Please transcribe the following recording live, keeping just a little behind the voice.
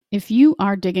If you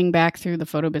are digging back through the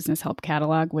Photo Business Help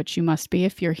catalog, which you must be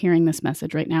if you're hearing this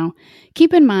message right now,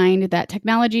 keep in mind that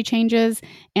technology changes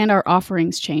and our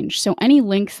offerings change. So any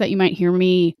links that you might hear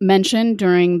me mention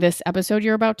during this episode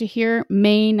you're about to hear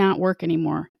may not work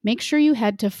anymore. Make sure you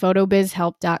head to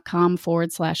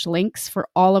photobizhelp.com/links for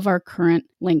all of our current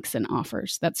links and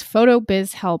offers. That's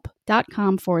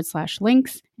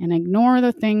photobizhelp.com/links, and ignore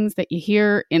the things that you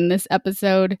hear in this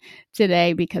episode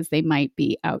today because they might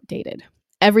be outdated.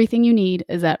 Everything you need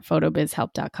is at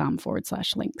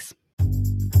photobizhelp.com/links.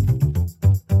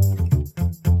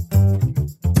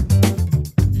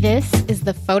 This is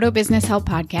the Photo Business Help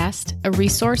Podcast, a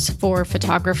resource for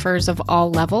photographers of all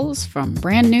levels, from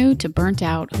brand new to burnt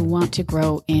out, who want to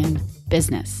grow in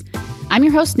business. I'm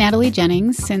your host, Natalie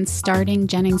Jennings. Since starting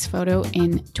Jennings Photo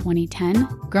in 2010,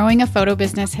 growing a photo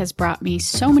business has brought me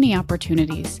so many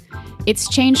opportunities. It's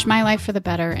changed my life for the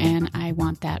better, and I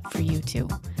want that for you too.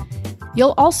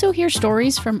 You'll also hear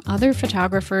stories from other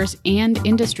photographers and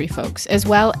industry folks, as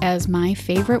well as my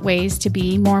favorite ways to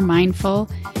be more mindful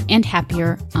and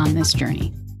happier on this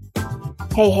journey.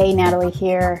 Hey, Natalie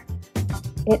here.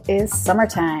 It is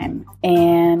summertime,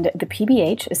 and the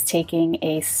PBH is taking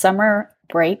a summer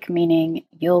break, meaning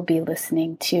you'll be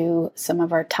listening to some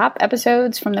of our top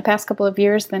episodes from the past couple of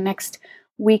years the next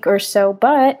week or so,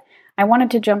 but I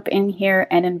wanted to jump in here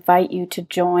and invite you to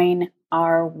join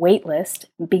our waitlist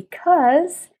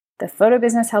because the Photo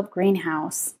Business Help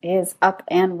Greenhouse is up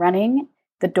and running.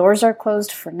 The doors are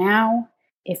closed for now.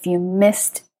 If you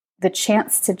missed the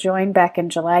chance to join back in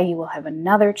July, you will have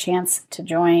another chance to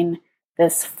join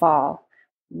this fall.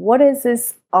 What is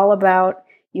this all about?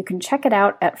 You can check it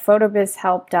out at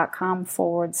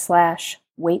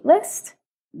photobizhelp.com/waitlist.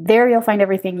 There you'll find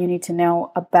everything you need to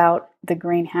know about the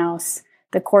greenhouse,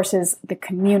 the courses, the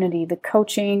community, the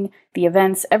coaching, the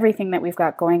events, everything that we've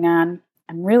got going on.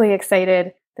 I'm really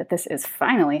excited that this is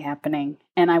finally happening,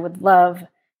 and I would love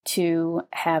to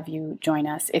have you join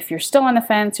us. If you're still on the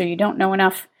fence or you don't know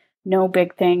enough, no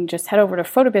big thing. Just head over to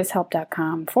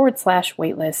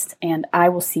photobizhelp.com/waitlist, and I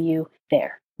will see you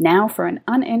there. Now for an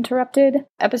uninterrupted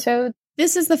episode.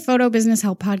 This is the Photo Business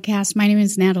Help Podcast. My name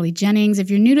is Natalie Jennings. If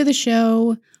you're new to the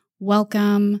show,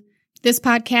 welcome. This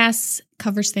podcast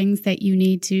covers things that you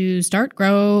need to start,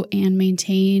 grow, and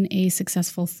maintain a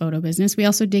successful photo business. We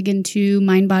also dig into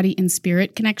mind, body, and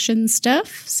spirit connection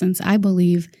stuff, since I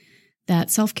believe that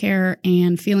self-care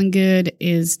and feeling good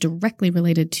is directly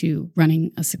related to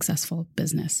running a successful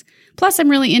business. Plus, I'm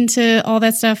really into all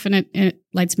that stuff, and it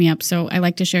lights me up. So I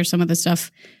like to share some of the stuff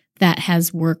that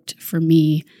has worked for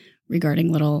me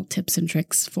regarding little tips and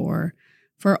tricks for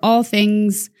all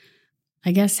things,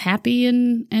 I guess, happy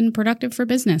and productive for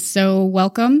business. So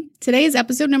welcome. Today is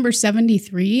episode number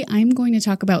 73. I'm going to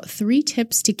talk about 3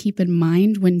 tips to keep in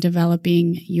mind when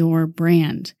developing your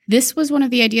brand. This was one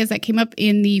of the ideas that came up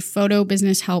in the Photo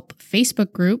Business Help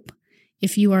Facebook group.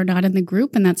 If you are not in the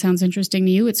group and that sounds interesting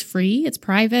to you, it's free, it's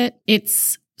private,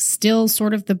 it's still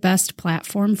sort of the best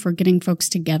platform for getting folks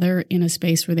together in a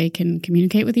space where they can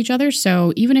communicate with each other.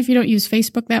 So even if you don't use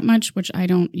Facebook that much, which I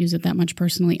don't use it that much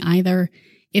personally either,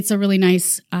 it's a really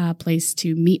nice place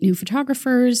to meet new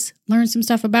photographers, learn some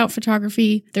stuff about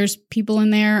photography. There's people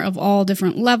in there of all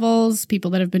different levels,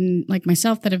 people that have been, like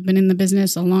myself, that have been in the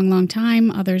business a long, long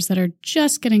time, others that are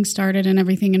just getting started, and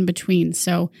everything in between.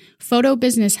 So Photo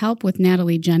Business Help with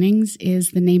Natalie Jennings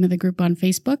is the name of the group on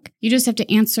Facebook. You just have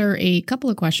to answer a couple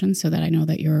of questions so that I know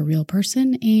that you're a real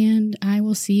person, and I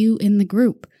will see you in the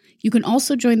group. You can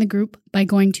also join the group by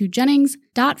going to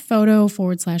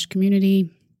jennings.photo/community.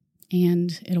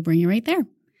 And it'll bring you right there.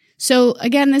 So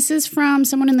again, this is from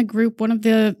someone in the group, one of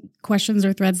the questions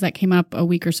or threads that came up a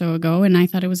week or so ago, and I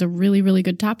thought it was a really, really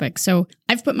good topic. So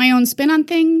I've put my own spin on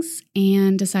things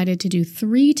and decided to do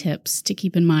 3 tips to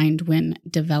keep in mind when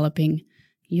developing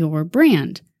your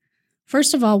brand.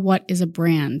 First of all, what is a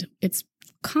brand? It's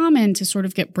common to sort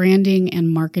of get branding and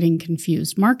marketing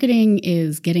confused. Marketing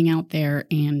is getting out there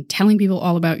and telling people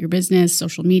all about your business,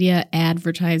 social media,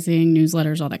 advertising,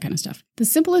 newsletters, all that kind of stuff. The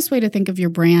simplest way to think of your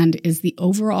brand is the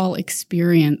overall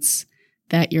experience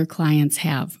that your clients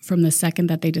have from the second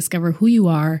that they discover who you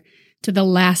are to the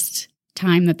last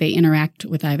time that they interact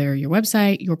with either your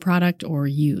website, your product, or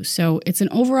you. So it's an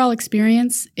overall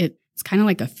experience. It's kind of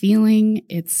like a feeling.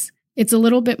 It's a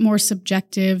little bit more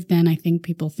subjective than I think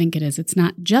people think it is. It's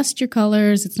not just your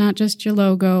colors. It's not just your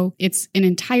logo. It's an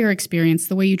entire experience.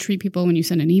 The way you treat people when you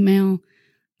send an email,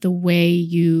 the way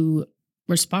you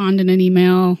respond in an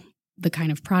email, the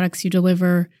kind of products you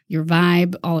deliver, your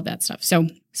vibe, all of that stuff. So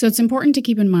it's important to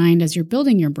keep in mind as you're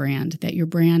building your brand that your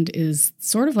brand is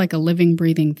sort of like a living,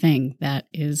 breathing thing that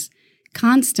is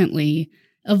constantly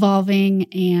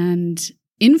evolving and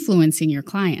influencing your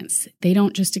clients. They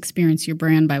don't just experience your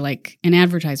brand by like an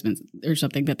advertisement or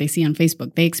something that they see on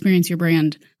Facebook. They experience your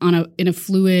brand in a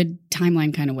fluid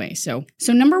timeline kind of way. So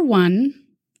number one,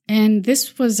 and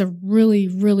this was a really,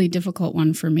 really difficult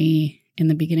one for me in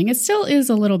the beginning. It still is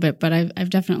a little bit, but I've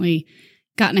definitely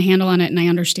gotten a handle on it, and I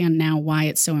understand now why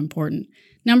it's so important.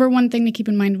 Number one thing to keep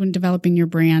in mind when developing your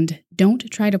brand, don't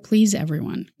try to please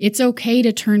everyone. It's okay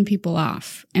to turn people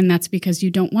off, and that's because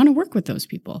you don't want to work with those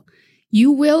people.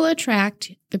 You will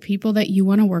attract the people that you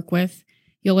want to work with.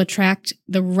 You'll attract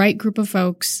the right group of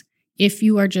folks if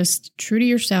you are just true to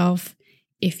yourself,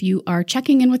 if you are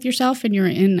checking in with yourself and you're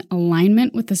in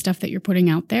alignment with the stuff that you're putting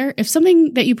out there. If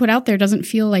something that you put out there doesn't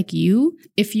feel like you,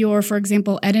 if you're, for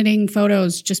example, editing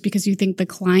photos just because you think the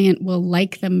client will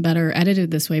like them better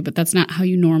edited this way, but that's not how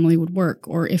you normally would work,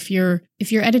 or if you're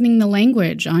editing the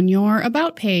language on your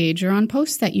about page or on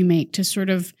posts that you make to sort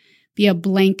of be a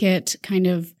blanket kind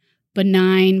of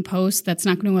benign post that's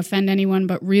not going to offend anyone,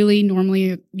 but really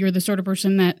normally you're the sort of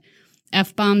person that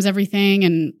F-bombs everything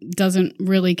and doesn't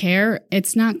really care,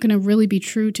 it's not going to really be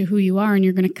true to who you are. And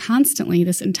you're going to constantly,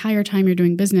 this entire time you're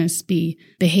doing business, be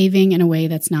behaving in a way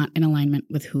that's not in alignment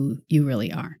with who you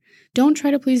really are. Don't try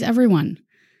to please everyone.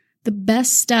 The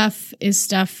best stuff is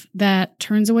stuff that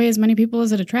turns away as many people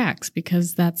as it attracts,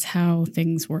 because that's how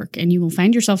things work. And you will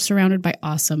find yourself surrounded by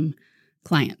awesome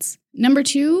clients. Number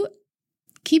two,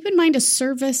 keep in mind a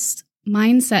service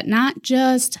mindset, not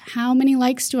just how many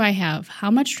likes do I have? How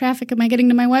much traffic am I getting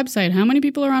to my website? How many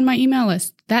people are on my email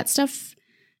list? That stuff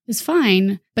is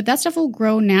fine, but that stuff will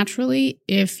grow naturally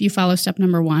if you follow step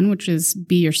number one, which is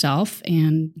be yourself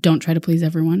and don't try to please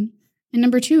everyone. And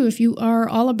number two, if you are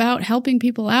all about helping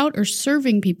people out or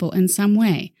serving people in some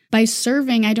way. By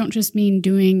serving, I don't just mean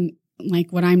doing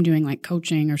like what I'm doing, like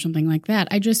coaching or something like that.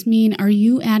 I just mean, are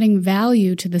you adding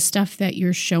value to the stuff that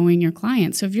you're showing your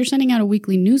clients? So if you're sending out a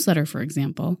weekly newsletter, for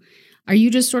example, are you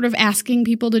just sort of asking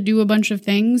people to do a bunch of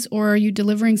things, or are you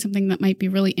delivering something that might be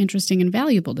really interesting and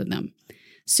valuable to them?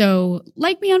 So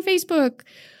like me on Facebook,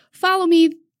 follow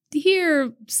me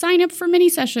here, sign up for mini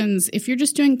sessions. If you're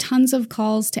just doing tons of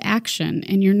calls to action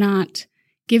and you're not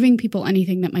giving people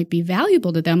anything that might be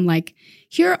valuable to them, like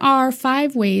here are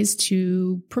 5 ways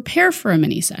to prepare for a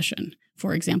mini session,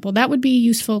 for example, that would be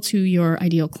useful to your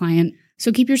ideal client.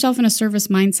 So keep yourself in a service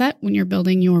mindset when you're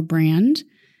building your brand.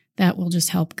 That will just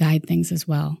help guide things as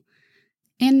well.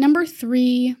 And number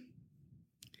 3,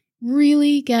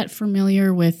 really get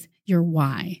familiar with your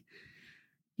why.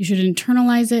 You should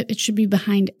internalize it. It should be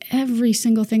behind every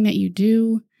single thing that you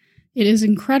do. It is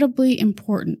incredibly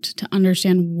important to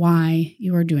understand why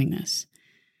you are doing this.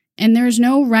 And there's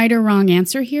no right or wrong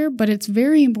answer here, but it's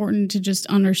very important to just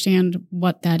understand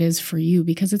what that is for you,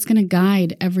 because it's going to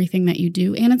guide everything that you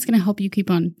do and it's going to help you keep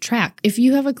on track. If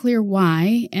you have a clear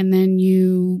why and then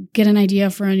you get an idea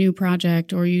for a new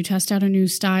project, or you test out a new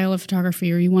style of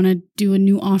photography, or you want to do a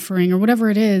new offering or whatever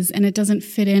it is, and it doesn't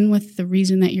fit in with the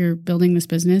reason that you're building this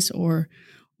business or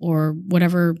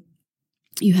whatever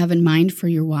you have in mind for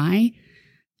your why,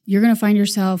 you're going to find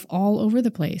yourself all over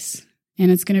the place. And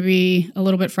it's going to be a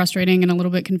little bit frustrating and a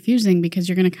little bit confusing, because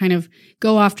you're going to kind of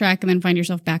go off track and then find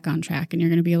yourself back on track, and you're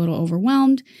going to be a little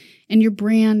overwhelmed, and your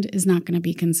brand is not going to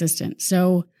be consistent.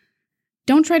 So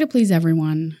don't try to please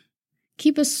everyone.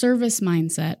 Keep a service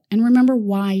mindset and remember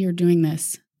why you're doing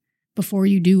this before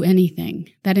you do anything.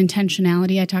 That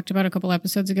intentionality I talked about a couple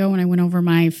episodes ago when I went over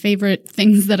my favorite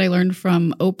things that I learned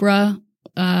from Oprah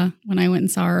when I went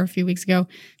and saw her a few weeks ago.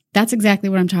 That's exactly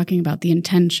what I'm talking about. The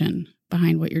intention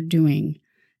behind what you're doing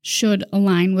should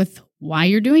align with why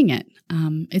you're doing it.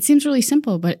 It seems really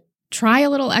simple, but try a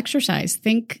little exercise.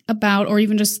 Think about, or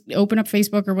even just open up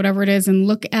Facebook or whatever it is and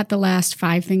look at the last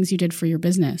 5 things you did for your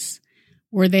business.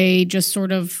 Were they just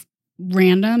sort of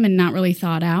random and not really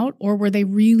thought out, or were they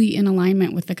really in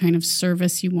alignment with the kind of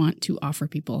service you want to offer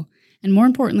people? And more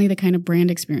importantly, the kind of brand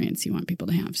experience you want people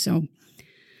to have. So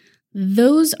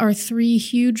those are 3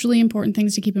 hugely important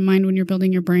things to keep in mind when you're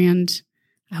building your brand.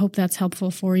 I hope that's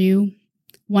helpful for you.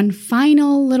 One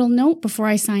final little note before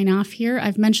I sign off here.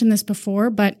 I've mentioned this before,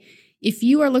 but if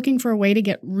you are looking for a way to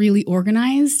get really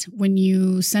organized when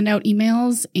you send out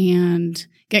emails and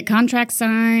get contracts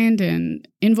signed and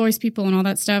invoice people and all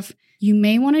that stuff, you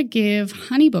may want to give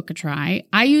HoneyBook a try.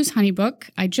 I use HoneyBook.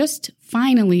 I just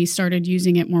finally started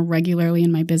using it more regularly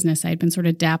in my business. I had been sort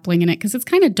of dabbling in it because it's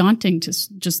kind of daunting to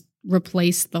just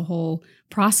replace the whole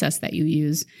process that you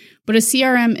use. But a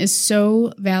CRM is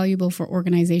so valuable for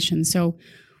organization. So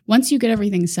once you get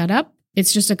everything set up,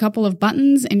 It's just a couple of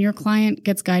buttons and your client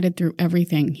gets guided through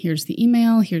everything. Here's the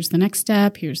email, here's the next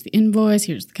step, here's the invoice,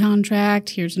 here's the contract,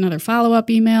 here's another follow-up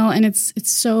email. And it's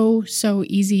so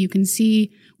easy. You can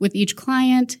see with each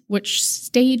client which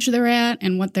stage they're at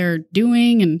and what they're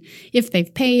doing and if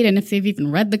they've paid and if they've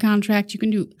even read the contract. You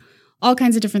can do all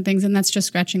kinds of different things, and that's just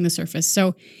scratching the surface.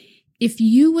 So if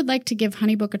you would like to give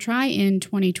HoneyBook a try in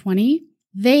 2020,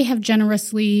 they have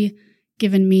generously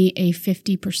given me a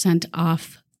 50%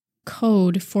 off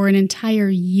code for an entire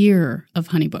year of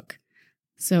HoneyBook.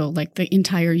 So like the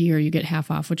entire year you get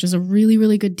half off, which is a really,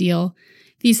 really good deal.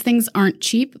 These things aren't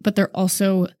cheap, but they're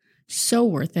also so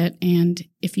worth it. And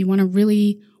if you want to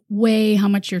really weigh how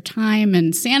much your time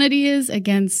and sanity is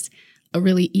against a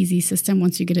really easy system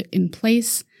once you get it in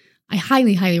place, I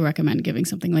highly, highly recommend giving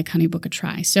something like HoneyBook a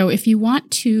try. So if you want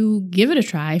to give it a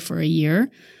try for a year,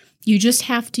 you just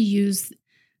have to use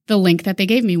the link that they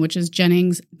gave me, which is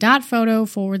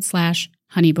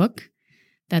jennings.photo/honeybook.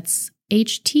 That's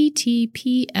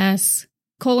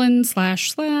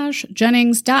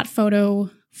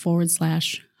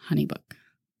https://jennings.photo/honeybook.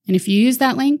 And if you use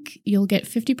that link, you'll get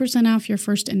 50% off your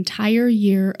first entire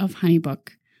year of HoneyBook.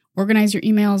 Organize your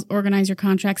emails, organize your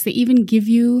contracts. They even give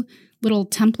you little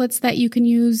templates that you can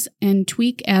use and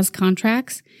tweak as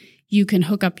contracts. You can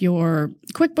hook up your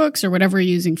QuickBooks or whatever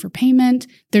you're using for payment.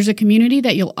 There's a community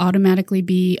that you'll automatically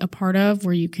be a part of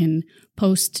where you can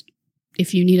post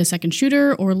if you need a second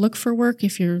shooter or look for work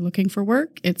if you're looking for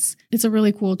work. It's a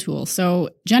really cool tool.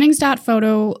 So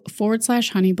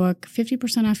jennings.photo/honeybook,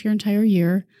 50% off your entire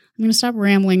year. I'm going to stop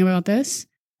rambling about this.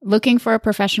 Looking for a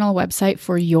professional website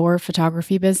for your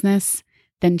photography business?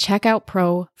 Then check out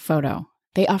ProPhoto.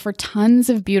 They offer tons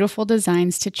of beautiful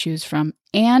designs to choose from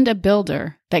and a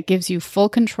builder that gives you full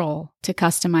control to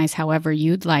customize however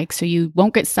you'd like, so you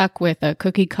won't get stuck with a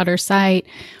cookie cutter site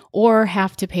or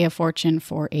have to pay a fortune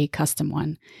for a custom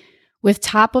one. With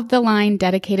top-of-the-line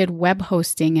dedicated web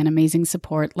hosting and amazing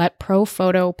support, let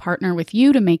ProPhoto partner with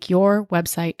you to make your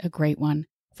website a great one.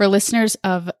 For listeners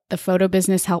of the Photo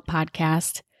Business Help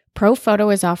podcast,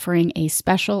 ProPhoto is offering a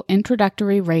special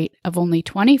introductory rate of only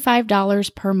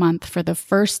 $25 per month for the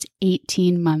first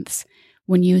 18 months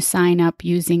when you sign up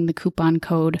using the coupon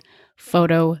code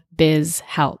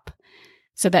PHOTOBIZHELP.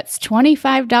 So that's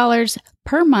 $25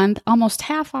 per month, almost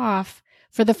half off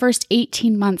for the first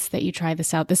 18 months that you try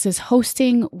this out. This is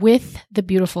hosting with the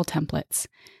beautiful templates.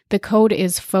 The code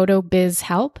is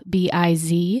PHOTOBIZHELP,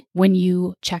 B-I-Z, when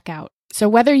you check out. So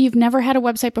whether you've never had a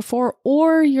website before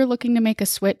or you're looking to make a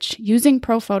switch, using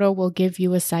ProPhoto will give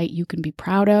you a site you can be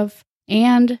proud of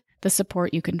and the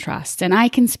support you can trust. And I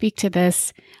can speak to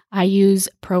this. I use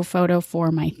ProPhoto for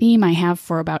my theme. I have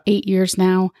for about 8 years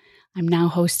now. I'm now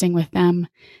hosting with them.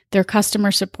 Their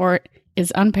customer support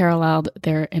is unparalleled.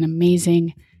 They're an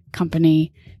amazing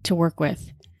company to work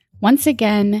with. Once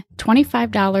again,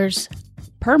 $25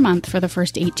 per month for the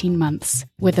first 18 months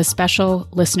with a special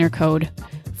listener code,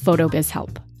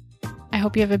 PHOTOBIZHELP. I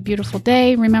hope you have a beautiful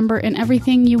day. Remember, in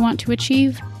everything you want to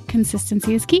achieve,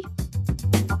 consistency is key.